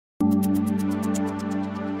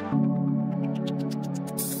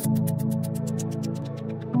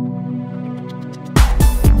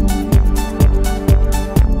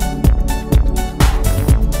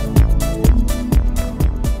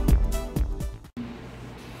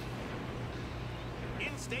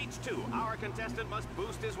Stage 2, our contestant must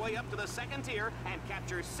boost his way up to the second tier and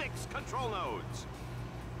capture 6 control nodes.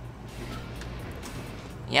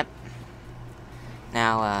 Yep.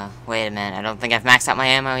 Now, wait a minute. I don't think I've maxed out my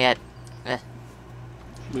ammo yet.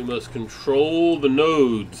 We must control the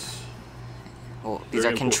nodes. Well, these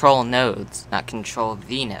are control nodes, not control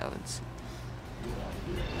the nodes.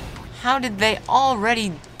 How did they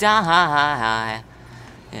already die?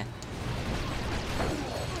 Yeah.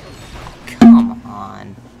 Come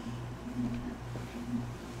on.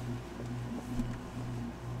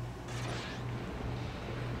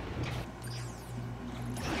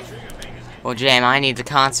 Well, Jam, I need to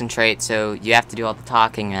concentrate, so you have to do all the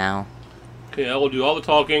talking now. Okay, I will do all the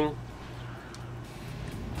talking.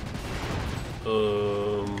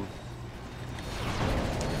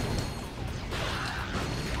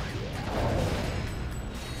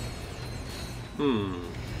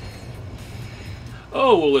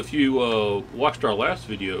 Oh, well, if you watched our last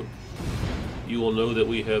video, you will know that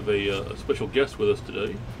we have a special guest with us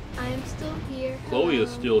today. I'm still here. Chloe is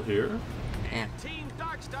still here. Yeah.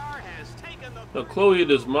 Now, Chloe, it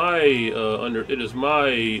is my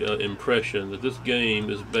impression that this game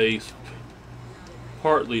is based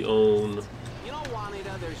partly on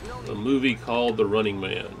a movie called The Running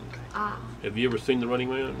Man. Ah. Have you ever seen The Running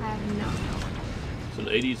Man? I have not. It's an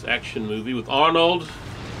 80s action movie with Arnold.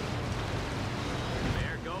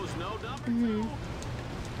 Mm-hmm.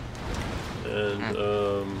 And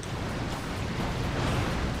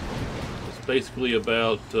it's basically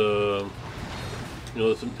about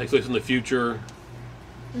it takes place in the future.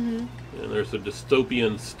 Mm-hmm. And there's a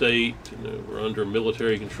dystopian state, and we're under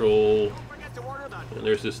military control. And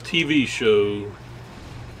there's this TV show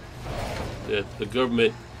that the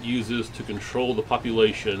government uses to control the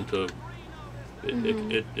population.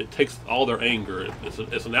 It takes all their anger.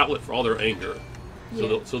 It's an outlet for all their anger.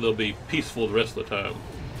 Yeah. So they'll be peaceful the rest of the time.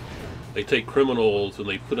 They take criminals and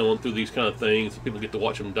they put them through these kind of things. People get to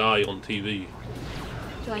watch them die on TV.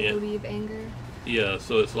 To like relieve anger. Yeah,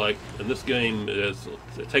 so it's like, in this game, it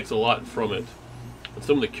takes a lot from it. And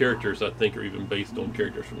some of the characters, I think, are even based on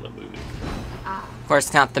characters from that movie. Of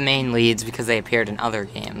course, not the main leads, because they appeared in other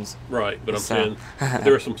games. Right, but I'm saying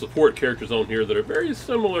there are some support characters on here that are very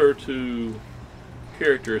similar to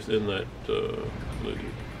characters in that movie.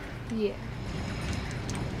 Yeah.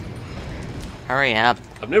 Hurry up.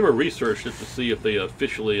 I've never researched it to see if they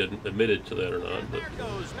officially admitted to that or not. But,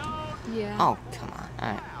 Yeah. Oh, come on.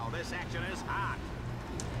 Alright. This action is hot.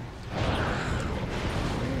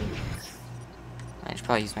 I should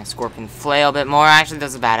probably use my scorpion flail a bit more. Actually,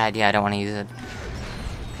 that's a bad idea. I don't want to use it.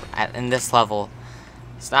 In this level,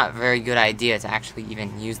 it's not a very good idea to actually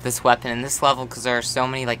even use this weapon in this level, because there are so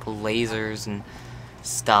many, like, lasers and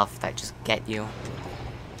stuff that just get you.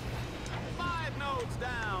 5 nodes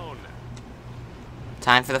down.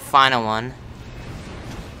 Time for the final one.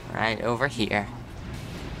 Right over here.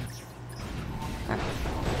 Huh.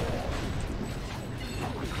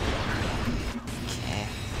 Okay.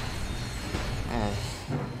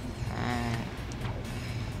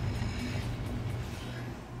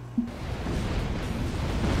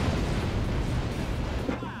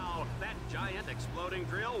 Wow, that giant exploding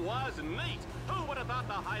drill was neat. Who would have thought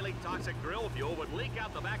the highly toxic drill fuel would leak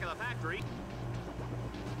out the back of the factory?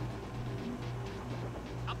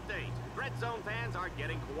 Update. Red Zone fans are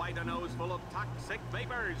getting quite a nose full of toxic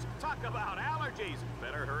vapors. Talk about allergies.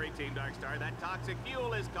 Better hurry, Team Darkstar. That toxic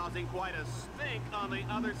fuel is causing quite a stink on the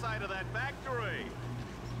other side of that factory.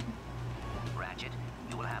 Ratchet,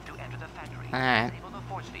 you will have to enter the factory. Alright. Enable the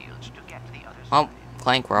force fields to get to the other Well, side.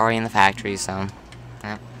 Clank, we're already in the factory, so...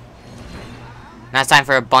 Yeah. Now it's time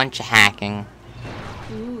for a bunch of hacking.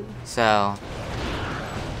 Ooh. So...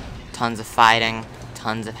 Tons of fighting,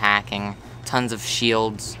 tons of hacking, tons of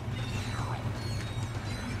shields.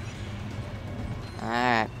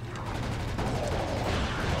 Alright.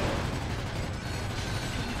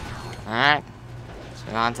 Alright. Let's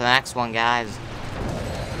move on to the next one, guys.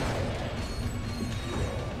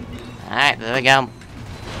 Alright, there we go.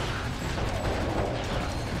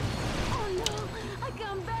 Oh no! I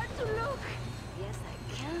can't bear to look. Yes, I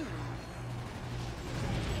can.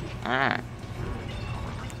 Alright.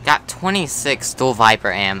 Got 26 dual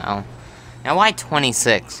Viper ammo. Now, why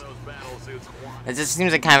 26? It just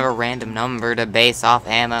seems like kind of a random number to base off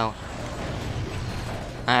ammo.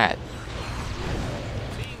 Alright.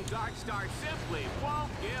 Team Darkstar simply won't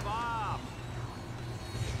give up.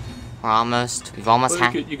 We're almost. We've almost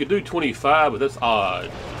well, you could do 25, but that's odd.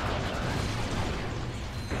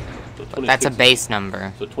 So But that's a base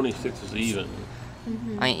number. So 26 is even.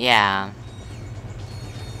 Mm-hmm. I mean, yeah.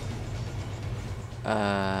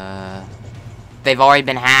 They've already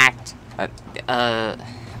been hacked.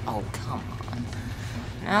 Oh, come on.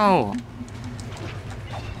 No.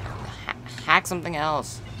 Hack something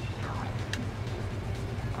else.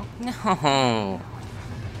 Oh, no.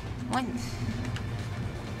 What?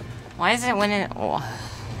 Why is it when it... Oh,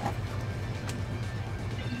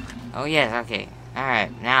 yes, okay.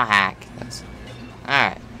 Alright, now hack.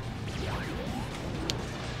 Alright.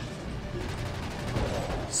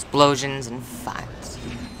 Explosions and fires.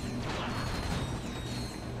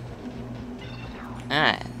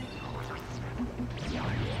 Alright.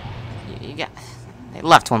 You got... They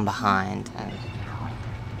left one behind.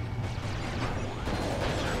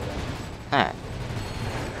 Alright.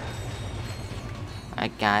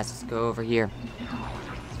 Alright, guys, let's go over here.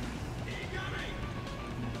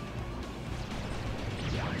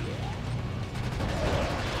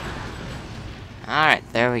 Alright,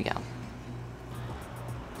 there we go.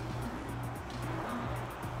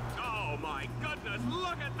 Oh my goodness,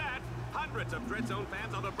 look at that! Hundreds of Dread Zone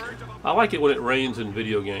fans on the verge of a... I like it when it rains in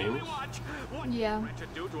video games. Watch. What Yeah. can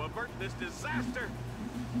Ratchet do to avert this disaster?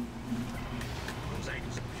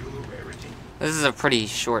 This is a pretty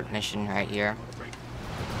short mission right here.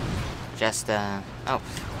 Just, oh.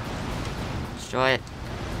 Destroy it.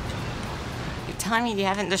 You're telling me you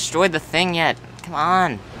haven't destroyed the thing yet. Come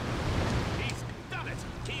on. He's done it.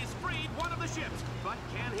 He's freed one of the ships. But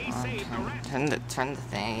can he save the rest? Turn the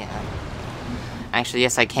thing, yeah. Actually,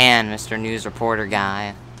 yes I can, Mr. News Reporter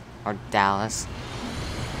guy. Or Dallas.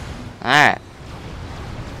 Alright.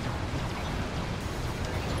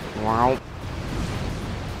 Wow.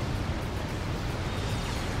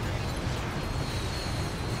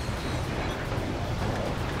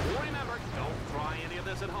 Remember, don't try any of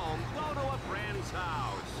this at home. Go to a friend's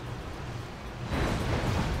house.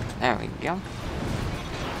 There we go.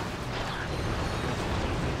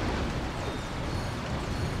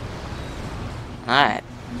 Alright.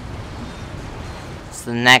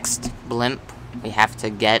 So the next blimp we have to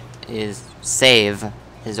get is save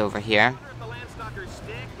is over here. I wonder if the Landstalker's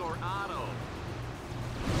stick or auto.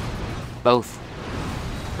 Both.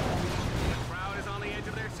 The crowd is on the edge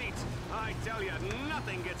of their seats. I tell you,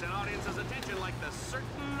 nothing gets an audience's attention like the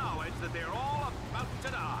certain knowledge that they're all about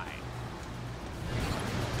to die.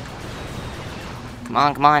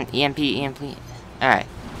 Come on, EMP. Alright.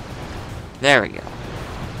 There we go.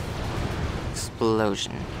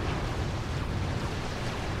 Explosion.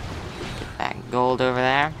 Get that gold over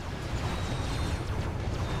there.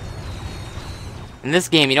 In this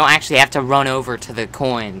game, you don't actually have to run over to the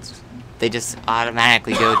coins. They just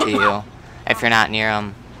automatically go to you if you're not near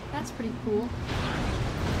them. That's pretty cool.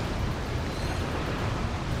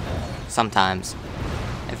 Sometimes.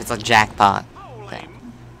 If it's a jackpot. Holy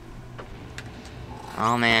thing.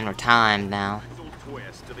 Oh man, we're timed now. little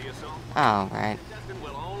twist to the assault. Oh, right. Contestant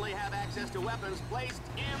will only have access to weapons placed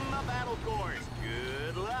in the battle course.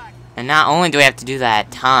 Good luck. And not only do we have to do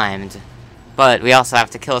that timed, but we also have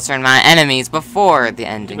to kill a certain amount of enemies before the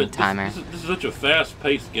ending But timer. This is such a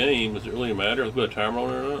fast-paced game. Does it really matter if we put a timer on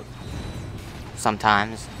it or not?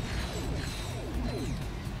 Sometimes.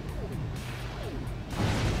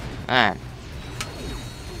 Alright.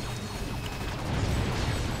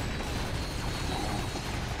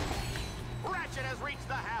 Ratchet has reached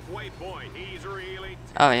the halfway point. He's really...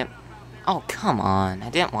 Oh, yep. Oh, come on. I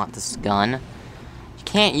didn't want this gun. You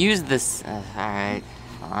can't use this. Alright.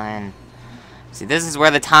 Fine. See, this is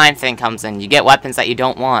where the time thing comes in. You get weapons that you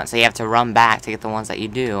don't want, so you have to run back to get the ones that you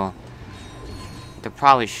do. There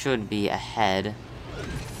probably should be a head.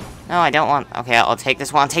 No, I don't want... Okay, I'll take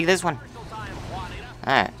this one. I'll take this one.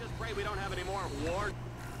 Alright. Just pray we don't have any more war.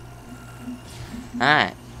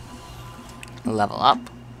 Alright. Level up.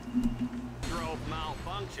 Strobe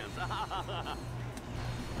malfunctions.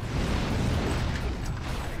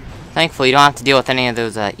 Thankfully, you don't have to deal with any of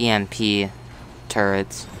those EMP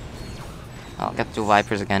turrets. I'll get the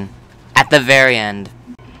Vipers again. At the very end.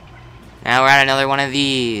 Now we're at another one of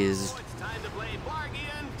these. So it's time to play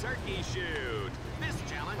Bargain Turkey Shoot. This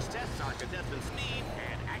challenge tests our contestants' speed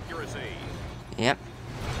and accuracy. Yep.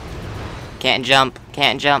 Can't jump.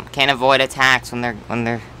 Can't avoid attacks when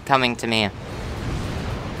they're coming to me.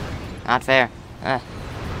 Not fair.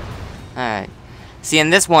 Alright. See,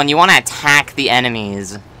 in this one, you want to attack the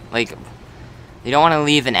enemies. Like, you don't want to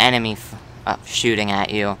leave an enemy shooting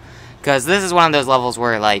at you. Because this is one of those levels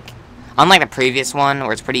where, like, unlike the previous one,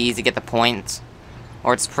 where it's pretty easy to get the points,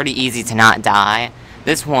 or it's pretty easy to not die,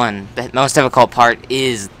 this one, the most difficult part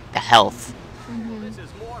is the health. This is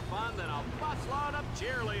more fun than a busload of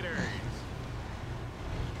cheerleaders.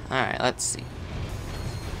 Alright, let's see.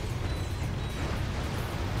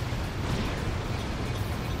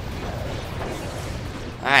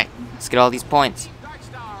 Alright, let's get all these points. Dark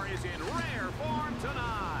Star is in rare form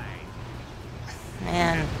tonight.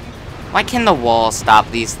 Man, why can the wall stop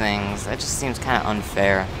these things? That just seems kind of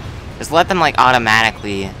unfair. Just let them, like,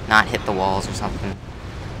 automatically not hit the walls or something.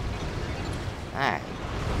 Alright.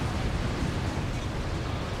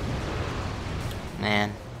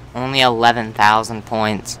 Man, only 11,000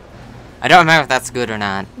 points. I don't remember if that's good or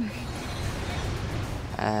not.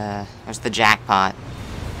 Where's the jackpot?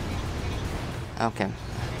 Okay.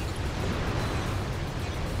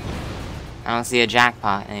 I don't see a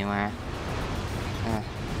jackpot anywhere.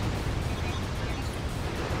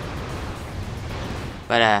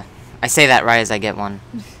 But, I say that right as I get one.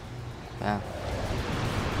 So.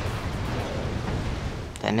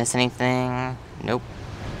 Did I miss anything? Nope.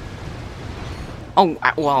 Oh,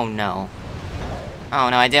 whoa, no. Oh,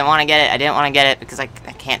 no, I didn't want to get it. I didn't want to get it because I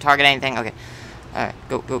can't target anything. Okay. Alright,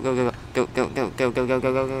 go, go, go, go, go, go, go, go, go, go, go,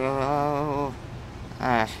 go, go, go.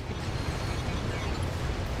 Alright.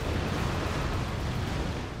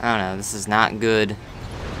 I don't know, this is not good.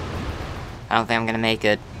 I don't think I'm gonna make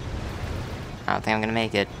it. I don't think I'm gonna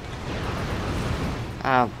make it.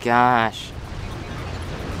 Oh, gosh.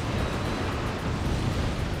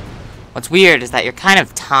 What's weird is that you're kind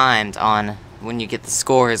of timed on when you get the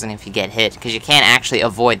scores and if you get hit, because you can't actually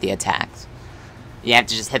avoid the attacks. You have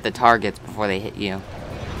to just hit the targets before they hit you.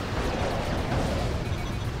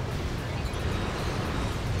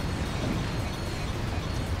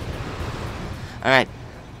 Alright,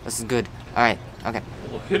 this is good. Alright, okay.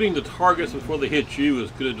 Well, hitting the targets before they hit you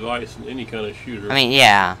is good advice in any kind of shooter. I mean,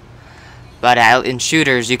 yeah. But in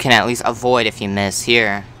shooters, you can at least avoid if you miss.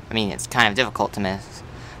 Here, I mean, it's kind of difficult to miss.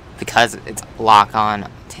 Because it's lock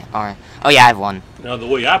on. Or, oh yeah, I have one. Now, the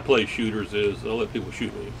way I play shooters is I'll let people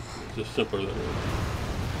shoot me. It's just simpler than that.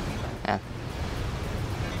 Yeah.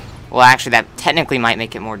 Well, actually, that technically might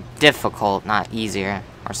make it more difficult, not easier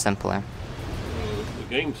or simpler. The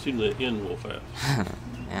game seemed to end real fast.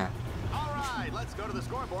 Yeah. All right, let's go to the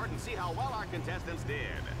scoreboard and see how well our contestants did.